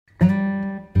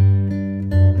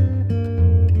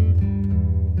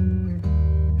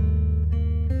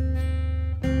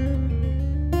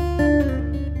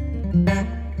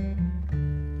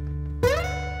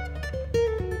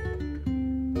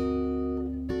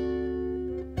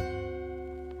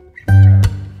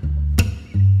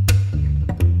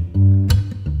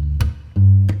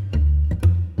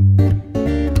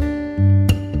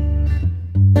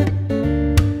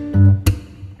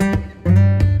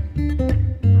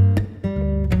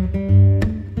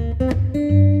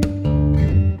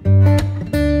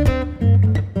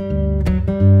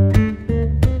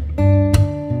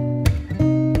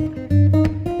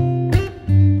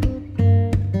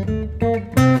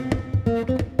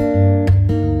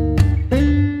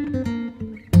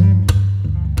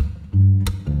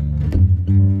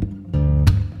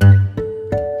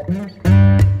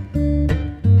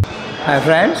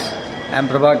friends, I am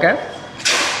Prabhakar.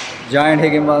 Joined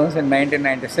Higginbothams in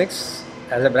 1996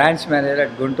 as a branch manager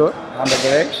at Guntur, Andhra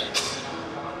Pradesh.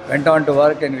 Went on to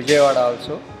work in Vijayawada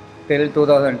also till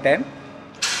 2010.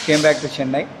 Came back to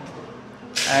Chennai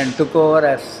and took over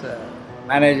as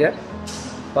manager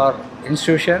for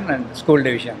institution and school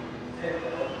division.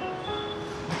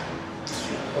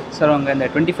 Sir, on the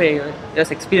 25 years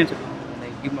experience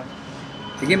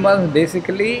Higginbothams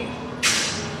basically,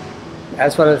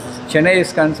 as far as Chennai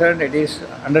is concerned, it is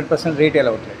 100% retail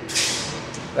outlet.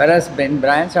 Whereas in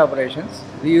branch operations,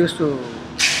 we used to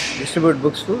distribute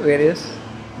books to various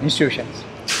institutions.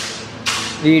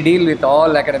 We deal with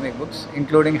all academic books,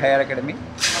 including higher academy,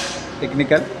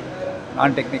 technical,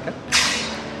 non-technical.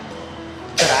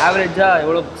 Average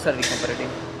books are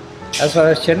comparative? As far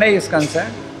as Chennai is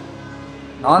concerned,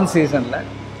 non-season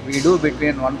we do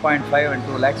between 1.5 and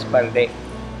 2 lakhs per day,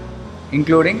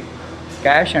 including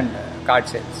cash and card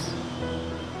sales.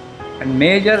 And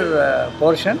major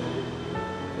portion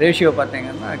ratio get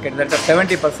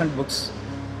 70% books,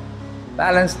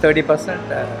 balance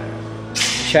 30%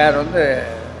 share on the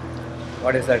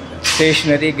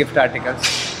stationery, gift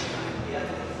articles.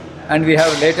 And we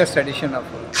have latest edition of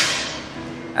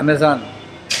Amazon.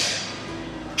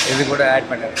 Is good add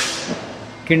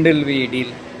Kindle we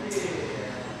deal.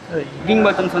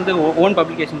 Higginbothams own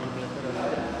publication.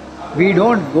 We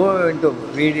don't go into,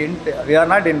 we are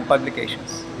not in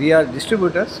publications. We are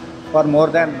distributors for more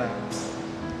than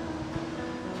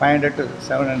 500 to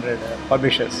 700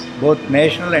 publishers, both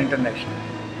national and international.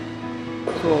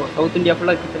 So, South India, how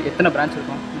many branches?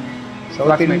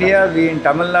 South India, we in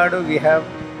Tamil Nadu, we have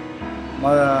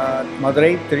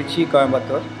Madurai, Trichy,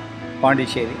 Coimbatore,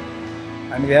 Pondicherry.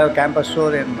 And we have campus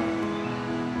store in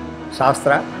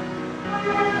Shastra.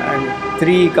 And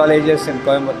 3 colleges in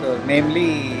Coimbatore,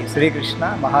 namely Sri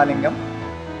Krishna, Mahalingam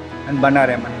and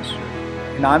Bannarayaman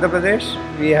Institute. In Andhra Pradesh,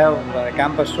 we have a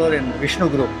campus store in Vishnu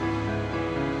Group,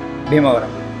 Bhimavaram.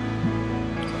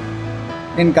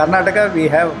 In Karnataka, we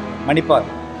have Manipal,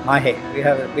 Mahe. We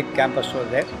have a big campus store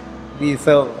there. We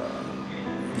serve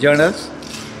journals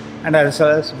and as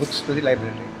well as books to the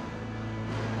library.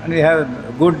 And we have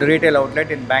a good retail outlet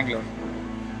in Bangalore,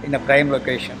 in a prime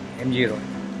location, MG Road.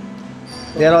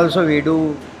 There also we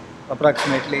do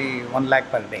approximately 1 lakh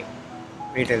per day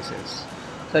retail sales.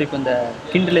 Sir, if the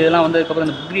Kindle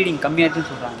book reading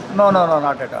No,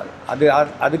 not at all.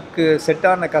 That's set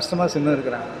on the customers.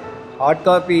 Hard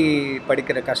copy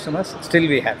customers still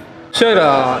we have. Sure,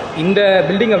 in the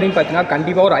building of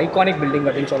iconic building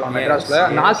in Madras.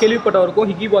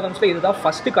 Higginbothams is the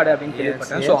first card.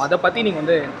 So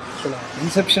that's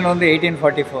Inception on the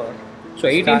 1844. So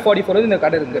 1844 is in the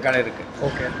card.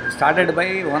 Okay. Started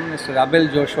by one Mr. Abel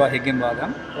Joshua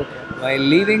Higginbotham. Okay. While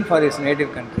leaving for his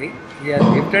native country, he has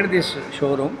gifted this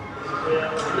showroom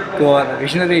to our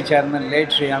visionary chairman,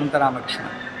 late Sri Ananta Ramakrishna,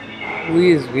 who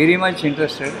is very much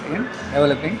interested in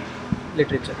developing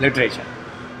literature.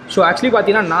 So actually, I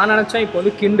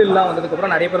thought Kindle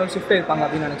shifted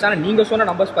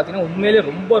numbers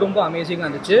amazing.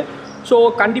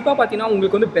 So, kandipa pathina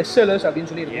ungalku best sellers appdin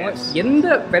sollirukkom.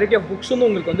 Endha variety of books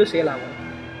ungalku sale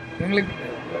agum?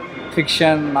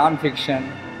 Fiction, non-fiction,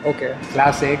 okay,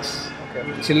 classics, okay,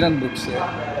 children books,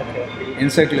 okay,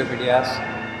 encyclopedias,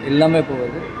 ellame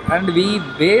povudu. And we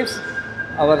base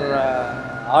our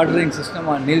ordering system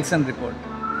on Nielsen report.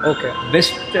 Okay.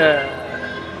 Best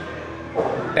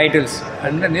titles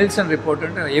and the Nielsen report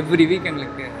every week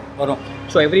varum.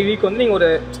 So every week only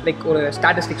like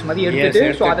statistics madhi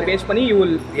edutittu, so adha base panni you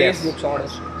will place books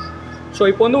orders. So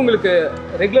ipo ungalku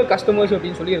regular customers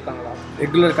appdin solli irukanga.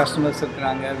 Regular customers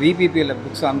irukanga, VPP la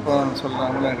books anupavanu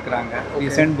solravanga irukanga. We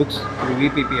send books through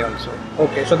VPP also.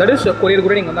 Okay, so that is courier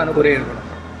kuda neenga vandu courier kuda.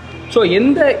 So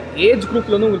endha age group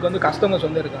la ungalku customers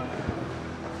vandu irukanga?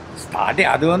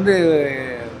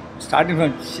 Starting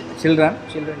from children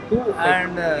to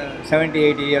and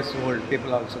 70-80 years old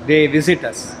people also. They visit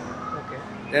us. Okay.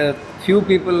 There are few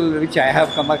people which I have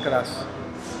come across.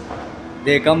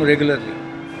 They come regularly.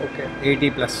 Okay. 80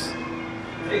 plus.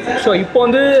 So, இப்போ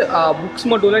books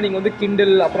மட்டும் இல்ல நீங்க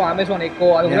Kindle அப்புறம் Amazon Echo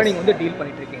அதெல்லாம் நீங்க deal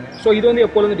பண்ணிட்டு இருக்கீங்க. So, இது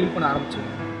எப்போல deal பண்ண ஆரம்பிச்சீங்க?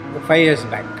 5 years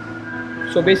back.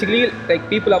 So, basically like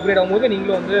people upgrade ஆகும்போது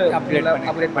நீங்களும்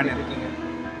upgrade பண்ணிட்டு இருக்கீங்க.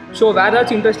 So, where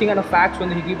that's interesting and facts on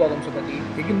the Higginbothams?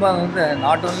 Higginbothams,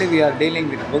 not only we are dealing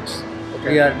with books, okay,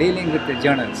 we are dealing with the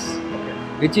journals, okay,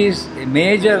 which is a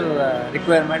major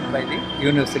requirement by the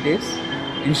universities,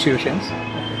 institutions.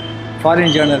 Okay.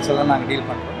 Foreign journals, we deal.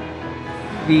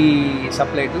 We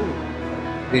supply to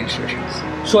the institutions.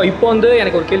 So இப்போ வந்து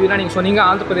எனக்கு ஒரு கேள்வினா, நீங்கள் சொன்னீங்க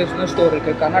Andhra பிரதேஷ்ல store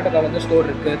இருக்குது, கர்நாடகாவில் வந்து store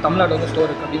இருக்குது, தமிழ்நாடு வந்து ஸ்டோர்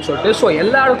இருக்குது அப்படின்னு சொல்லிட்டு. ஸோ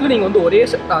எல்லா இடத்துலையும் நீங்கள் வந்து ஒரே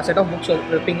செட் ஆஃப் புக்ஸ்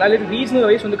இருப்பீங்களா, இல்லை ரீஜனல்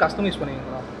வைஸ் வந்து கஸ்டமைஸ்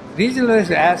பண்ணுவீங்களா? Regional wise,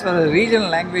 as far as regional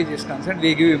language is concerned,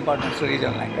 we give importance to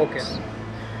regional language. Okay.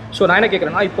 So நான் என்ன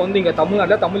கேட்குறேன்னா, இப்போ வந்து இங்கே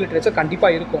தமிழ்நாட்டில் தமிழ் லிட்ரேச்சர்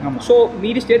கண்டிப்பாக இருக்கும். ஸோ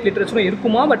மீதி ஸ்டேட் லிட்ரேச்சரும்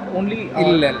இருக்குமா? பட் ஒன்லி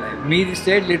இல்லை மீதி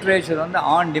ஸ்டேட் லிட்ரேச்சர் வந்து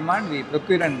on demand we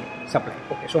procure and supply.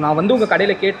 Okay. So நான் வந்து உங்கள்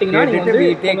கடையில் கேட்டிங்கன்னா we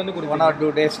take 1 or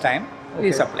 2 days time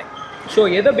we supply. So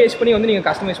எதை பேஸ் பண்ணி வந்து நீங்கள்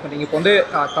கஸ்டமைஸ் பண்ணுறீங்க? இப்போ வந்து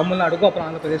தமிழ்நாடுக்கும் அப்புறம்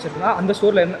ஆந்திர பிரதேசத்துனா அந்த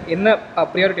ஸ்டோரில் என்ன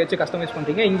ப்ரையாரிட்டி வச்சு கஸ்டமைஸ்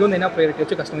பண்ணுறீங்க, இங்கே வந்து என்ன ப்ரையாரிட்டி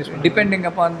வச்சு கஸ்டமைஸ் பண்ணுறீங்க? Depending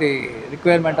upon the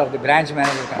requirement of the branch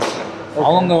manager.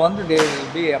 அவங்க வந்து they will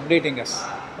be updating us.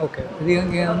 Okay. இது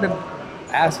இங்கே வந்து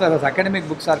as far as academic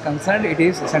books are concerned, it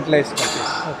is centralized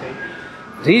purchase. Okay.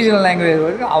 Regional language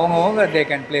வரைக்கும் அவங்கவுங்க they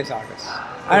can place orders.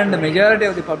 And the majority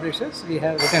of the publishers we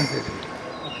have written facility.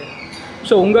 Okay.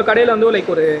 So உங்கள் கடையில் வந்து like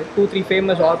ஒரு 2-3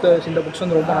 famous authors இந்த books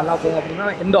வந்து ரொம்ப நல்லா போகும் அப்படின்னா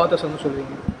எந்த ஆத்தர்ஸ் வந்து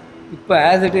சொல்லுவீங்க? இப்போ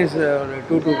as it is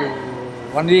 2 to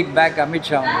 1 week back Amit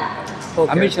Shah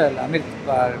Amit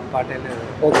Patel,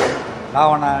 okay,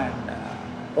 Ravana and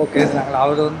okay இருந்தாங்களா,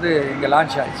 அவர் வந்து இங்கே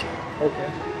லான்ச் ஆச்சு. Okay.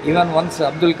 Even once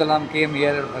Abdul Kalam game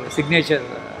year signature.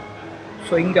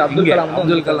 So இங்கே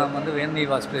அப்துல் கலாம் வந்து when he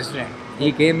was president,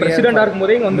 he came பிரசிடெண்டாக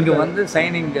இருக்கும்போதே இங்கே வந்து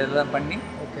சைனிங் இதெல்லாம் பண்ணி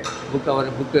okay our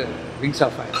book wings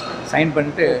of fire sign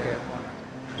பண்ணிட்டு.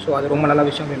 ஸோ அது ரொம்ப நல்ல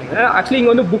விஷயம் நினைக்கிறேன். ஆக்சுவலி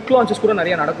இங்கே வந்து புக் லான்ச்சஸ் கூட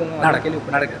நிறைய நடக்கும்.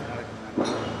 நடக்குது.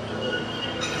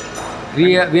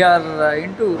 we are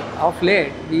into of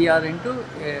late we are into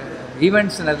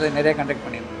events நிறைய கண்டக்ட்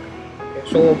பண்ணியிருக்கோம்.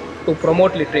 So to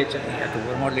promote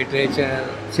literature,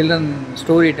 children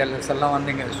story tellers எல்லாம்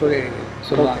வந்து இங்கே ஸ்டோரி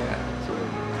சொல்லுவாங்க.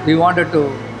 we wanted to.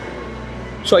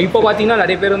 ஸோ இப்போ பார்த்தீங்கன்னா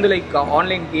நிறைய பேர் வந்து லைக்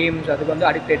ஆன்லைன் கேம்ஸ் அதுக்கு வந்து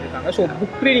அடிக்ட் இருக்காங்க. ஸோ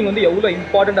புக் ரீடிங் வந்து எவ்வளோ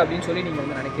இம்பார்ட்டன்ட் அப்படின்னு சொல்லி நீங்கள்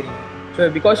வந்து நினைக்கிறீங்க? So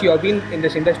because you have been in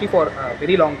this industry for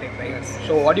very long time, right?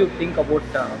 So what you think about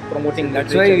promoting?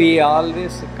 That's why we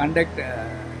always conduct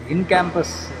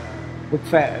in-campus book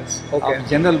fairs of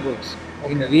general books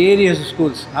in various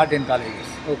schools, not in colleges.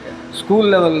 Okay. School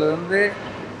level வந்து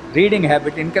reading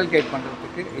habit inculcate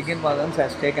பண்ணுறதுக்கு Higginbothams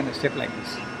has taken a step like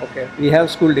this. Okay. We have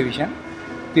school division.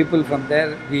 People from there,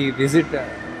 we visit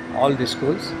all the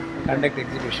schools, conduct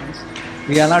exhibitions.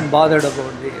 We are not bothered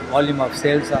about the volume of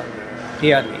sales or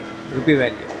TRV, rupee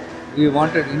value. We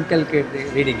want to inculcate the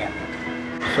reading habit.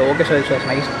 So okay sir, it was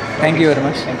nice. Thank you very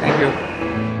much. Thank you.